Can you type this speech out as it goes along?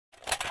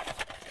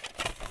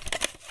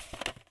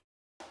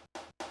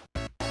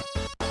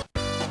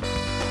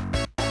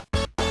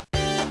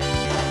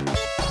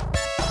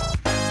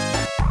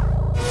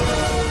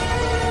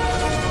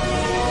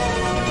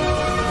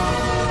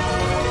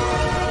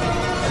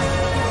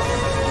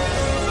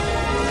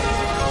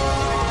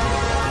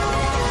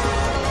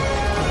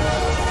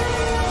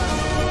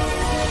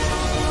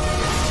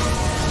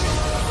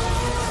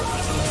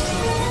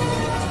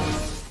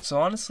So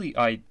honestly,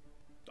 I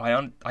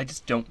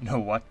just don't know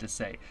what to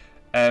say.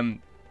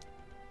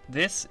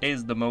 This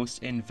is the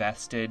most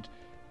invested,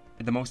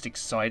 the most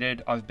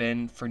excited I've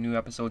been for new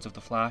episodes of The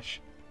Flash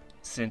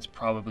since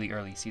probably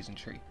early season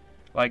 3.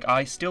 Like,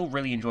 I still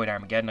really enjoyed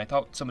Armageddon. I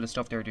thought some of the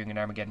stuff they were doing in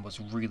Armageddon was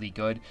really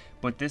good,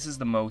 but this is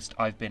the most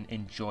I've been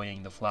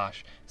enjoying The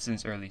Flash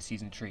since early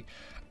season 3.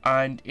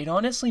 And it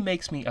honestly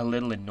makes me a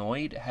little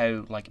annoyed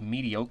how, like,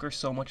 mediocre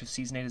so much of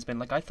season 8 has been.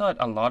 Like, I thought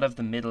a lot of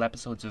the middle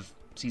episodes of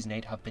season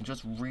 8 have been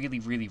just really,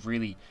 really,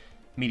 really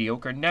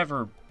mediocre.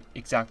 Never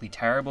exactly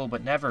terrible,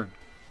 but never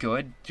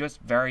good.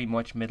 Just very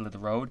much middle of the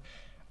road.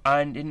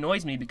 And it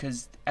annoys me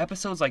because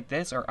episodes like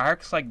this, or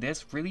arcs like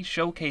this, really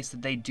showcase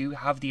that they do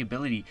have the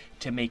ability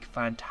to make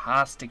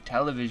fantastic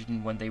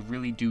television when they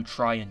really do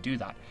try and do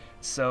that.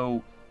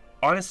 So,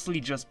 honestly,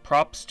 just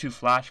props to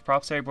Flash,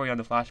 props to everybody on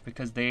The Flash,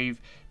 because they've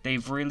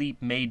really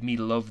made me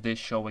love this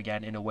show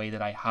again in a way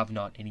that I have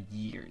not in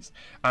years.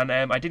 And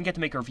I didn't get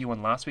to make a review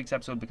on last week's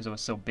episode because I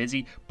was so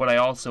busy, but I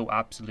also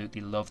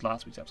absolutely loved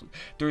last week's episode.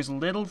 There's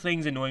little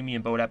things annoying me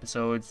in both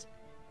episodes.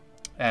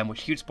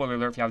 Which, huge spoiler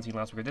alert if you haven't seen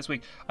last week or this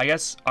week. I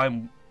guess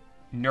I'm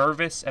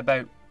nervous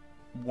about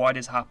what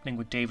is happening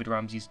with David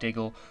Ramsey's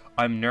Diggle.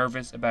 I'm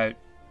nervous about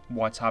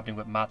what's happening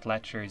with Matt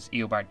Letscher's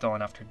Eobard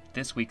Thawne after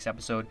this week's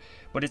episode.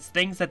 But it's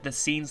things that the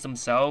scenes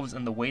themselves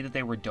and the way that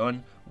they were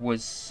done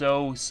was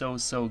so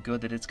good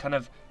that it's kind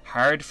of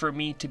hard for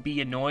me to be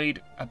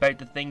annoyed about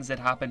the things that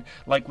happen.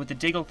 Like with the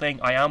Diggle thing,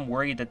 I am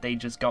worried that they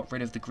just got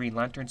rid of the Green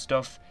Lantern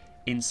stuff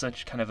in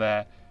such kind of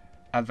a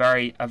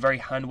very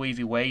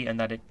hand-wavy way, and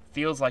that it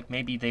feels like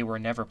maybe they were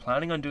never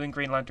planning on doing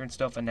Green Lantern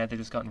stuff and now they've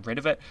just gotten rid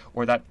of it,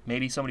 or that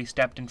maybe somebody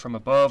stepped in from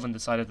above and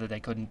decided that they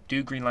couldn't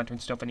do Green Lantern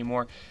stuff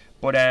anymore.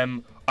 But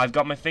I've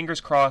got my fingers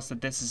crossed that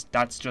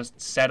that's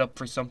just set up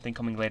for something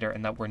coming later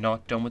and that we're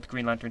not done with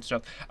Green Lantern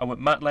stuff. And with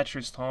Matt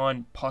Letscher's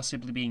Thawne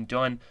possibly being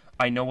done,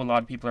 I know a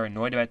lot of people are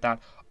annoyed about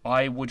that.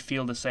 I would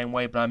feel the same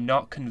way, but I'm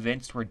not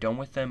convinced we're done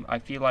with them. I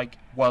feel like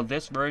while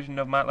this version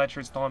of Matt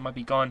Letscher's Thawne might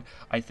be gone,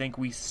 I think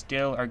we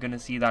still are going to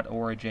see that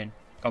origin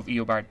of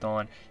Eobard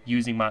Thawne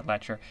using Matt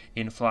Letscher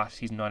in Flash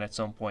Season 9 at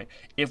some point.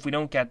 If we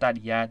don't get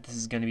that yet, this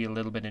is going to be a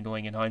little bit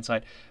annoying in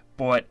hindsight,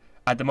 but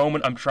at the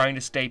moment I'm trying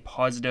to stay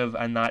positive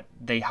and that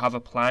they have a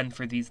plan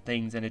for these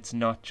things and it's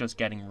not just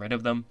getting rid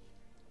of them.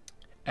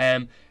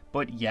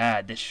 But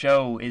yeah, the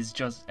show is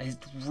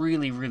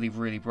really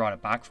brought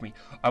it back for me.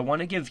 I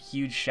want to give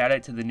huge shout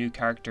out to the new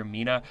character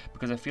Mina,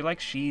 because I feel like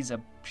she's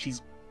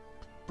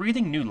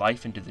breathing new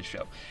life into the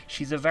show.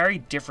 She's a very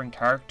different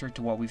character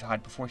to what we've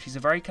had before. She's a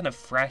very kind of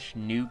fresh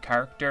new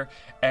character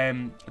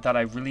that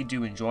I really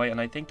do enjoy,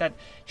 and I think that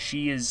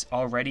she is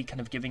already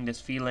kind of giving this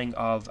feeling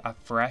of a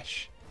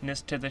freshness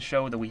to the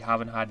show that we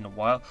haven't had in a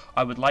while.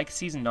 I would like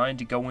season 9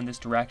 to go in this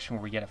direction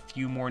where we get a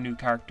few more new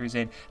characters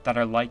in that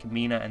are like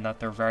Mina and that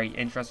they're very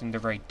interesting, they're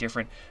very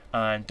different,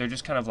 and they're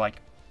just kind of like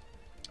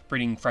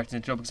bringing freshness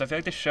into the show, because I feel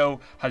like the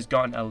show has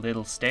gotten a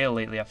little stale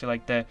lately. I feel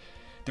like the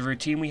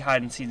routine we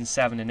had in season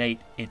 7 and 8,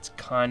 it's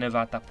kind of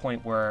at that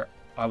point where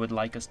I would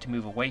like us to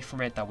move away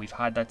from it, that we've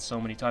had that so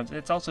many times, and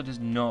it's also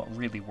just not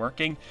really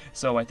working.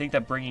 So I think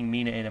that bringing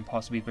Mina in and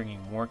possibly bringing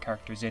more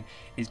characters in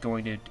is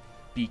going to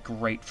be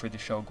great for the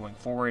show going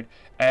forward.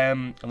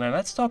 And then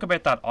let's talk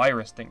about that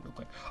Iris thing real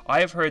quick. I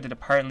have heard that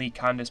apparently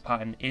Candace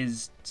Patton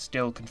is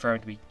still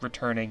confirmed to be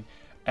returning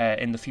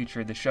in the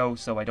future of the show,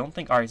 so I don't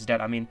think Iris is dead.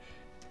 I mean,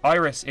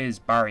 Iris is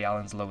Barry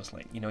Allen's Lois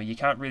Lane. You know, you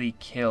can't really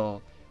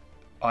kill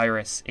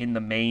Iris in the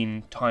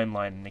main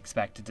timeline and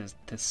expect it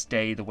to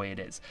stay the way it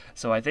is.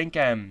 So I think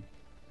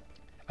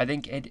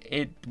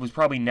it was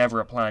probably never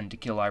a plan to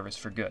kill Iris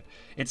for good.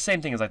 It's the same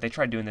thing as like they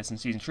tried doing this in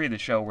season 3 of the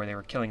show where they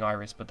were killing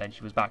Iris but then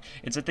she was back.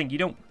 It's a thing, you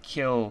don't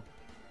kill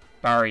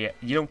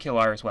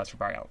Iris West for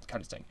Barry Allen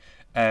kind of thing.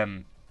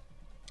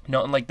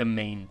 Not in like the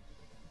main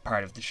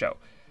part of the show.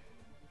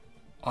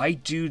 I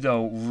do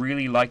though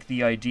really like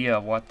the idea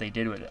of what they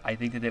did with it. I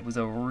think that it was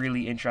a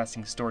really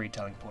interesting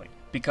storytelling point,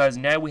 because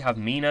now we have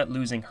Mina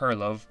losing her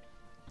love,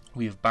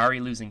 we have Barry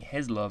losing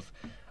his love,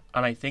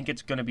 and I think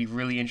it's going to be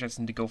really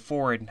interesting to go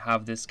forward and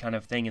have this kind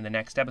of thing in the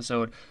next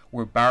episode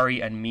where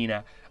Barry and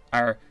Mina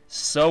are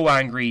so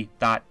angry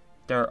that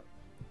they're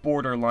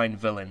borderline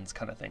villains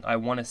kind of thing. I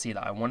want to see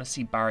that. I want to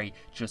see Barry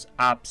just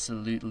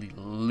absolutely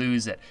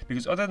lose it,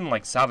 because other than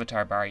like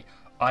Savitar Barry,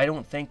 I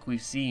don't think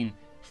we've seen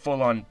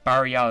full-on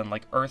Barry Allen,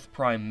 like Earth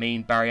Prime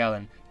main Barry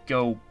Allen,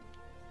 go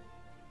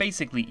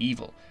basically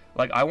evil.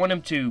 Like, I want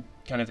him to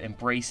kind of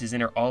embrace his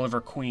inner Oliver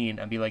Queen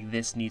and be like,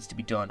 this needs to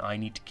be done. I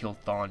need to kill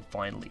Thawne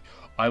finally.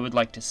 I would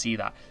like to see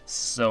that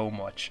so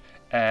much.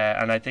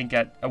 And I think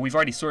that we've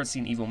already sort of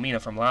seen evil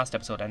Mina from last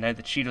episode, and now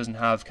that she doesn't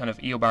have kind of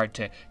Eobard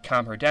to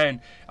calm her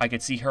down, I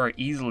could see her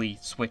easily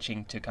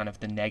switching to kind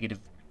of the negative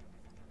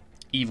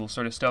evil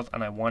sort of stuff,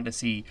 and I want to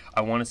see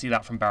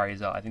that from Barry as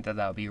well. I think that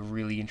would be a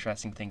really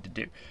interesting thing to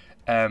do.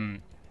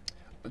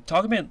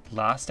 Talking about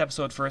last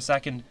episode for a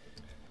second,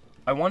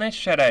 I want to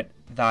shout out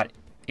that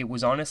it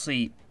was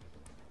honestly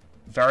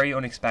very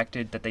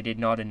unexpected that they did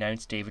not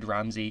announce David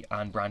Ramsey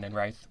and Brandon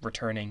Routh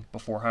returning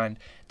beforehand.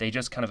 They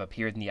just kind of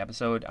appeared in the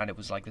episode, and it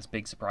was like this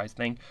big surprise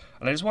thing.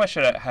 And I just want to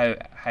shout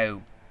out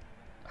how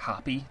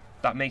happy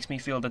that makes me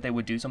feel that they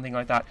would do something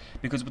like that,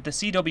 because with the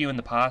CW in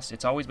the past,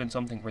 it's always been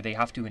something where they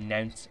have to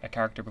announce a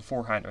character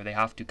beforehand, or they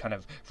have to kind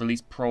of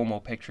release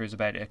promo pictures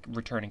about a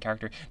returning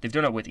character. They've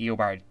done it with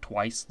Eobard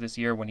twice this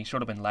year. When he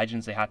showed up in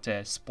Legends, they had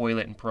to spoil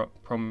it in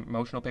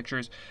promotional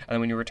pictures, and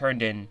then when he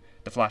returned in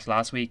The Flash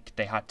last week,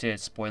 they had to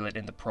spoil it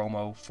in the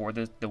promo for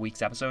the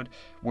week's episode.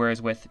 Whereas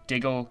with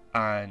Diggle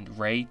and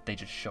Ray, they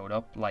just showed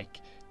up. Like,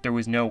 there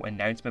was no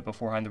announcement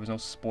beforehand, there was no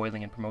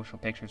spoiling in promotional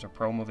pictures or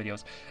promo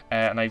videos,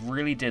 and I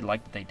really did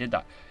like that they did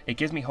that. It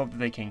gives me hope that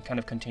they can kind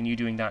of continue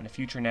doing that in the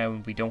future now,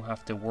 and we don't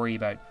have to worry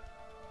about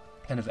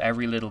kind of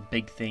every little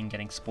big thing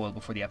getting spoiled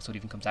before the episode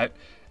even comes out.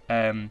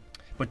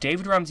 But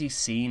David Ramsey's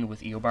scene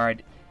with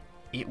Eobard,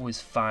 it was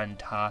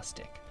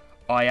fantastic.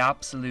 I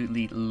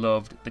absolutely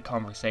loved the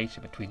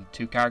conversation between the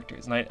two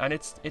characters, and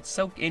it's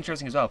so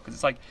interesting as well,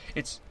 because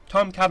it's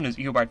Tom Cavanagh's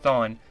Eobard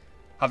Thawne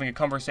having a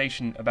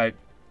conversation about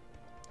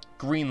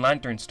Green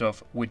Lantern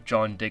stuff with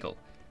John Diggle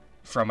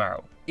from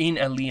Arrow in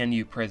a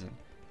Lian prison.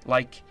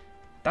 Like,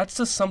 that's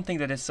just something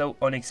that is so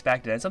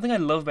unexpected, and something I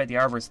love about the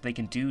Arrowverse. They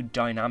can do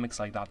dynamics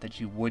like that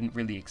you wouldn't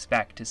really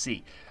expect to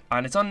see.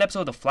 And it's on an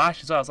episode of The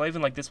Flash as well. It's not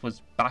even like this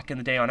was back in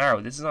the day on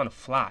Arrow. This is on a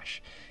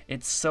Flash.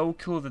 It's so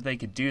cool that they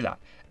could do that.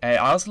 I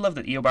also love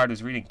that Eobard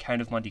was reading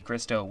Count of Monte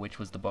Cristo, which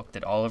was the book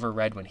that Oliver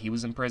read when he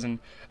was in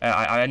prison.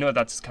 I know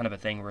that's kind of a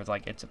thing where it's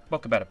like, it's a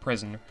book about a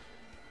prison,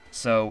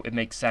 so it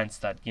makes sense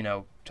that, you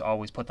know, to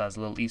always put that as a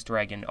little Easter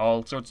egg in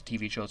all sorts of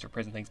TV shows or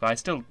prison things, but I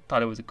still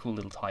thought it was a cool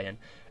little tie-in.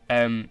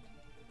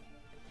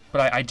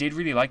 But I did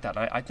really like that.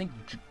 I think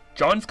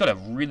John's got a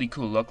really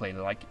cool look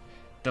lately. Like,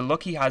 the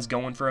look he has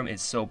going for him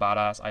is so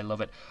badass. I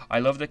love it. I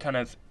love the kind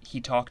of, he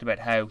talked about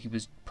how he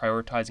was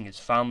prioritizing his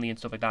family and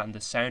stuff like that, and the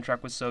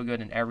soundtrack was so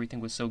good and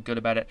everything was so good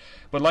about it.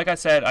 But like I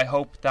said, I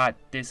hope that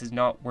this is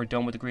not, we're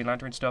done with the Green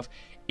Lantern stuff.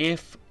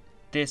 If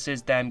this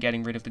is them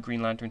getting rid of the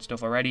Green Lantern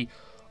stuff already,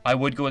 I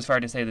would go as far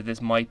to say that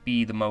this might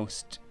be the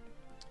most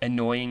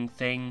annoying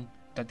thing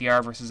that the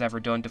Arrowverse has ever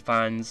done to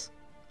fans,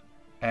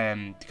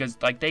 because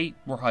like they've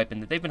been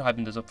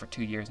hyping this up for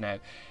 2 years now.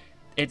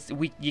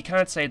 You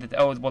can't say that,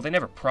 oh well, they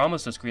never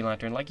promised us Green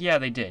Lantern. Like, yeah,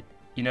 they did.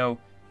 You know,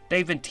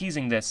 they've been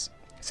teasing this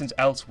since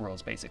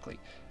Elseworlds basically.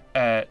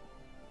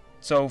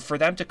 So for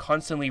them to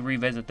constantly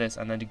revisit this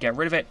and then to get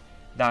rid of it,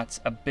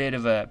 that's a bit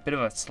of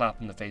a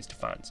slap in the face to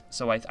fans.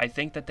 So I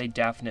think that they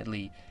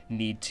definitely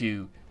need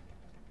to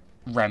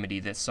remedy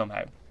this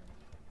somehow.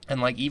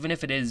 And like, even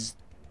if it is,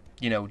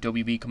 you know,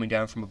 WB coming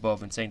down from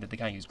above and saying that they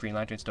can't use Green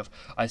Lantern stuff,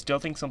 I still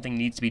think something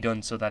needs to be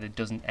done so that it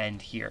doesn't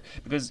end here.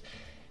 Because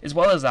as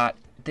well as that,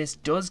 this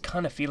does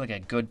kind of feel like a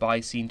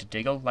goodbye scene to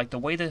Diggle. Like, the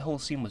way the whole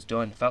scene was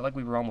done felt like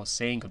we were almost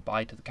saying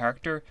goodbye to the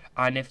character,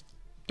 and if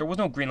there was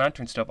no Green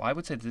Lantern stuff, I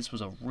would say that this was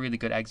a really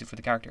good exit for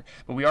the character.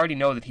 But we already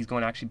know that he's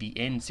going to actually be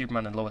in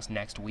Superman and Lois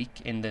next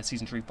week in the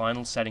season 3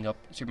 finals, setting up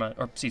Superman,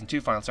 or season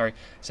 2 finals, sorry,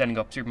 setting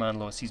up Superman and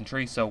Lois season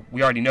 3. So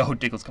we already know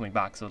Diggle's coming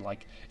back. So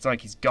like, it's not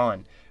like he's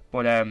gone.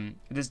 But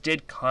this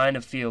did kind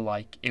of feel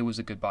like it was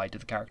a goodbye to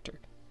the character.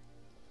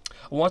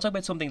 I want to talk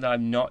about something that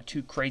I'm not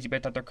too crazy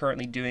about that they're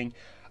currently doing,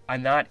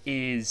 and that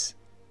is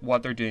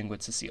what they're doing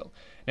with Cecile.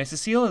 Now,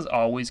 Cecile has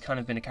always kind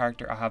of been a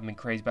character I haven't been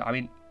crazy about. I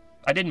mean,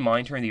 I didn't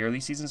mind her in the early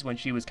seasons when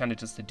she was kind of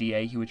just a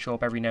DA who would show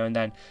up every now and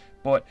then,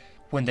 but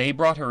when they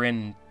brought her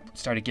in,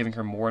 started giving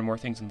her more and more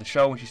things in the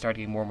show, and she started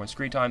getting more and more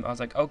screen time, I was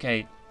like,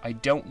 okay, I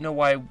don't know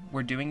why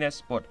we're doing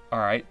this, but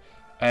alright.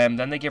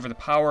 Then they gave her the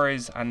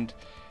powers, and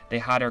they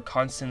had her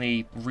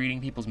constantly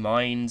reading people's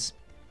minds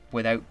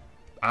without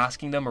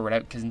asking them or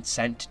without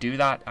consent to do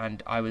that,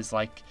 and I was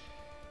like,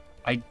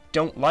 I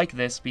don't like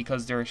this,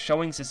 because they're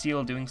showing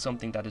Cecile doing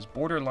something that is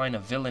borderline a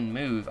villain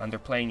move, and they're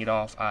playing it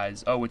off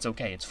as, oh, it's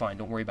okay, it's fine,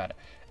 don't worry about it.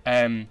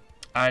 And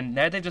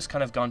now they've just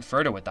kind of gone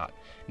further with that.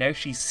 Now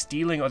she's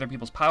stealing other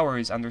people's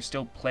powers, and they're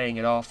still playing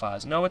it off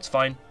as, no, it's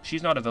fine,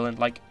 she's not a villain.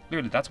 Like,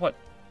 literally, that's what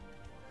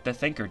the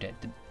Thinker did.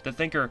 The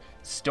Thinker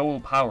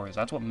stole powers,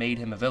 that's what made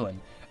him a villain.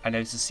 And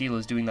now Cecile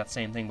is doing that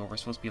same thing, where we're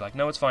supposed to be like,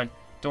 no, it's fine,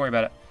 don't worry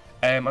about it.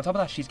 On top of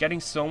that, she's getting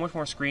so much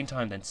more screen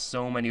time than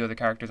so many other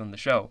characters on the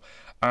show.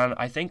 And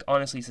I think,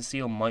 honestly,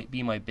 Cecile might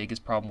be my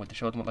biggest problem with the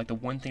show. Like, the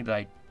one thing that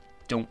I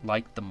don't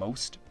like the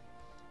most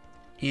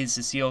is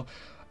Cecile.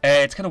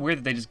 It's kind of weird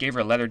that they just gave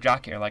her a leather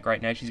jacket. Like,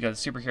 right now she's got a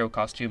superhero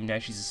costume, now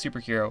she's a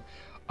superhero.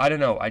 I don't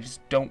know, I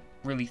just don't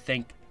really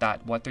think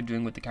that what they're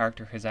doing with the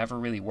character has ever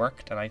really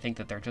worked. And I think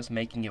that they're just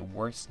making it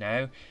worse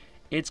now.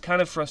 It's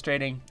kind of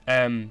frustrating.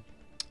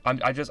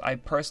 I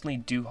personally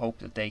do hope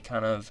that they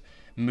kind of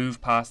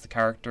move past the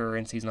character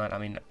in season 9. I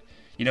mean,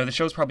 you know, the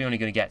show's probably only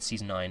going to get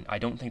season 9. I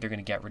don't think they're going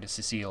to get rid of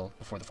Cecile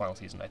before the final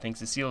season. I think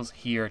Cecile's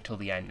here till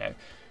the end now.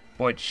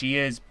 But she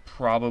is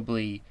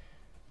probably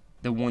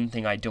the one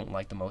thing I don't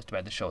like the most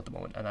about the show at the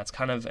moment, and that's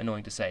kind of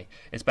annoying to say,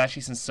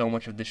 especially since so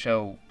much of the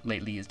show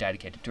lately is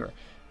dedicated to her.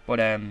 But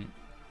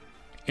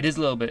it is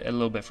a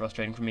little bit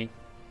frustrating for me.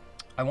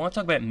 I want to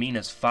talk about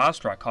Mina's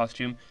FastTrack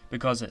costume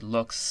because it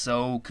looks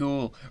so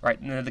cool.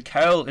 Right, now the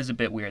cowl is a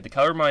bit weird. The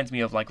cowl reminds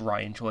me of like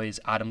Ryan Choi's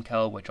Adam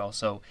cowl, which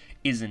also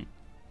isn't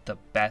the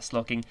best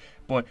looking,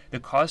 but the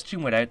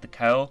costume without the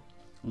cowl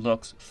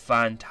looks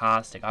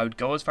fantastic. I would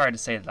go as far to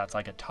say that that's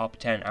like a top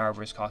 10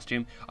 Arrowverse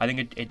costume. I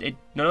think it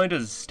not only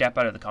does it step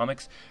out of the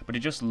comics, but it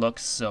just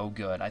looks so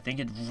good. I think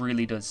it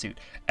really does suit.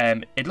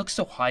 It looks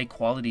so high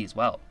quality as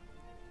well.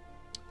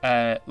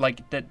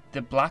 Like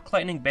the black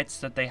lightning bits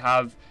that they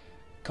have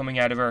coming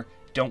out of her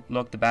don't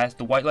look the best.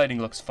 The white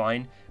lighting looks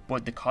fine,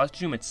 but the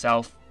costume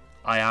itself,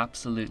 I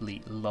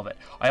absolutely love it.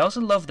 I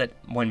also love that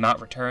when Matt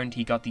returned,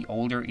 he got the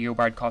older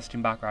Eobard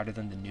costume back rather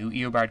than the new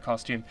Eobard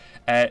costume.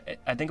 I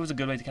think it was a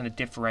good way to kind of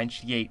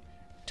differentiate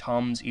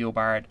Tom's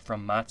Eobard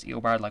from Matt's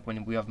Eobard. Like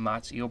when we have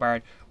Matt's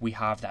Eobard, we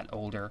have that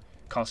older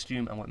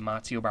costume, and with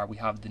Matt's Eobard, we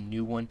have the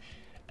new one.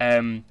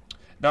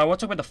 Now I want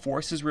to talk about the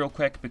Forces real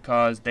quick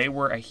because they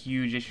were a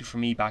huge issue for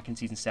me back in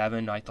Season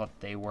 7. I thought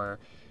they were,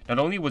 not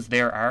only was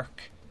their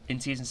arc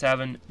in Season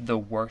 7 the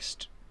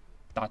worst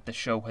that the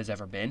show has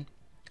ever been,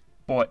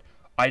 but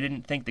I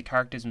didn't think the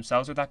characters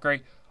themselves were that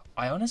great.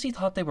 I honestly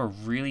thought they were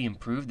really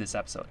improved this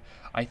episode.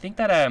 I think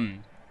that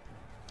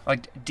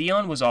like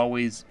Dion was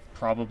always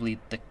probably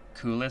the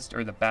coolest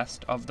or the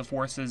best of the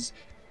Forces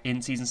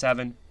in Season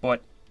 7,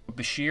 but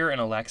Bashir and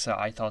Alexa,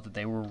 I thought that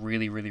they were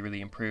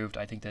really improved.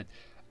 I think that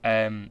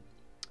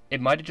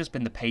it might have just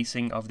been the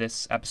pacing of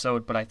this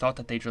episode, but I thought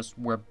that they just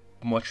were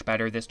much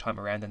better this time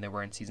around than they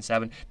were in Season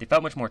 7. They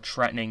felt much more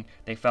threatening.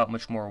 They felt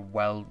much more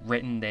well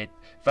written. They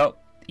felt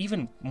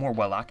even more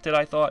well acted,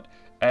 I thought.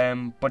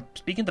 But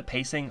speaking of the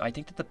pacing, I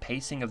think that the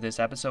pacing of this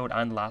episode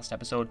and last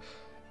episode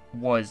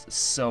was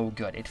so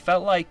good. It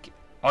felt like,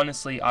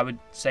 honestly, I would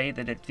say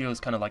that it feels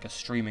kind of like a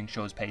streaming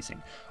show's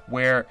pacing,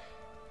 where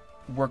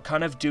we're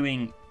kind of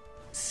doing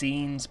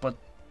scenes, but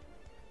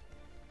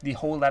the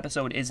whole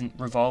episode isn't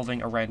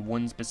revolving around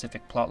one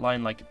specific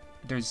plotline. Like,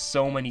 there's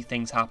so many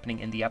things happening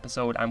in the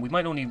episode, and we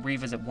might only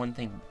visit one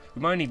thing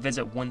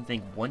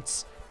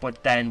once,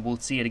 but then we'll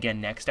see it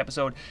again next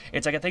episode.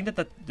 It's like a thing that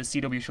the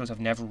CW shows have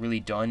never really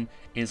done,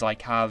 is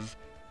like have,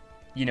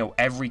 you know,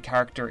 every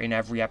character in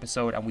every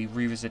episode, and we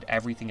revisit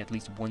everything at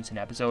least once an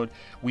episode.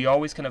 We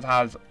always kind of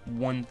have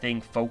one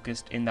thing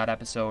focused in that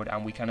episode,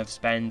 and we kind of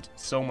spend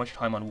so much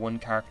time on one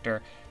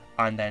character,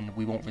 and then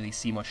we won't really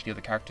see much of the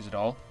other characters at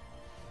all.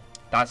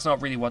 That's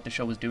not really what the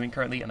show is doing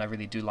currently, and I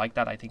really do like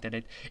that. I think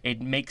that it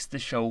makes the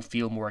show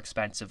feel more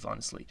expensive,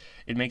 honestly.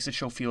 It makes the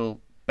show feel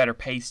better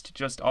paced,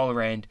 just all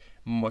around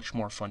much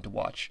more fun to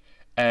watch.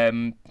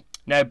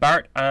 Now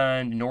Bart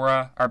and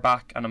Nora are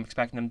back, and I'm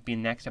expecting them to be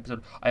in the next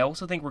episode. I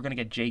also think we're going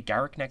to get Jay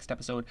Garrick next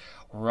episode.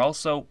 We're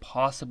also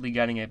possibly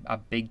getting a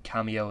big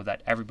cameo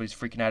that everybody's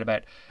freaking out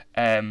about,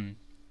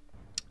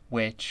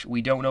 which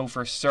we don't know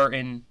for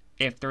certain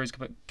if there is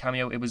a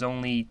cameo. It was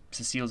only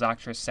Cecile's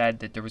actress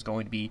said that there was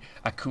going to be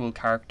a cool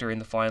character in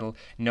the final.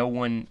 No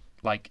one,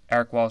 like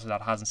Eric Walsh,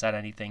 that hasn't said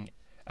anything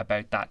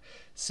about that.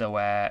 So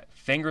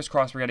fingers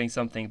crossed we're getting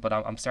something, but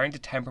I'm starting to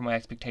temper my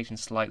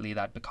expectations slightly,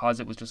 that because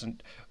it was just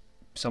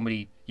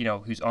somebody, you know,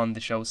 who's on the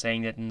show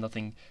saying it and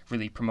nothing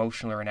really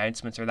promotional or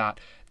announcements or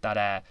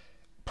that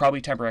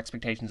probably temper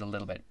expectations a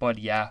little bit. But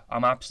yeah,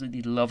 I'm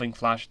absolutely loving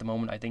Flash at the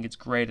moment. I think it's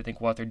great. I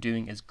think what they're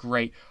doing is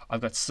great.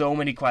 I've got so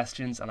many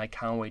questions, and I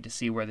can't wait to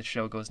see where the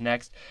show goes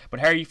next. But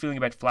how are you feeling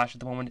about Flash at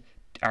the moment?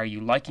 Are you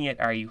liking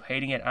it? Are you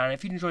hating it? And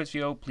if you enjoyed this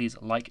video, please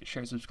like,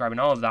 share, subscribe, and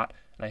all of that.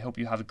 And I hope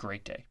you have a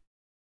great day.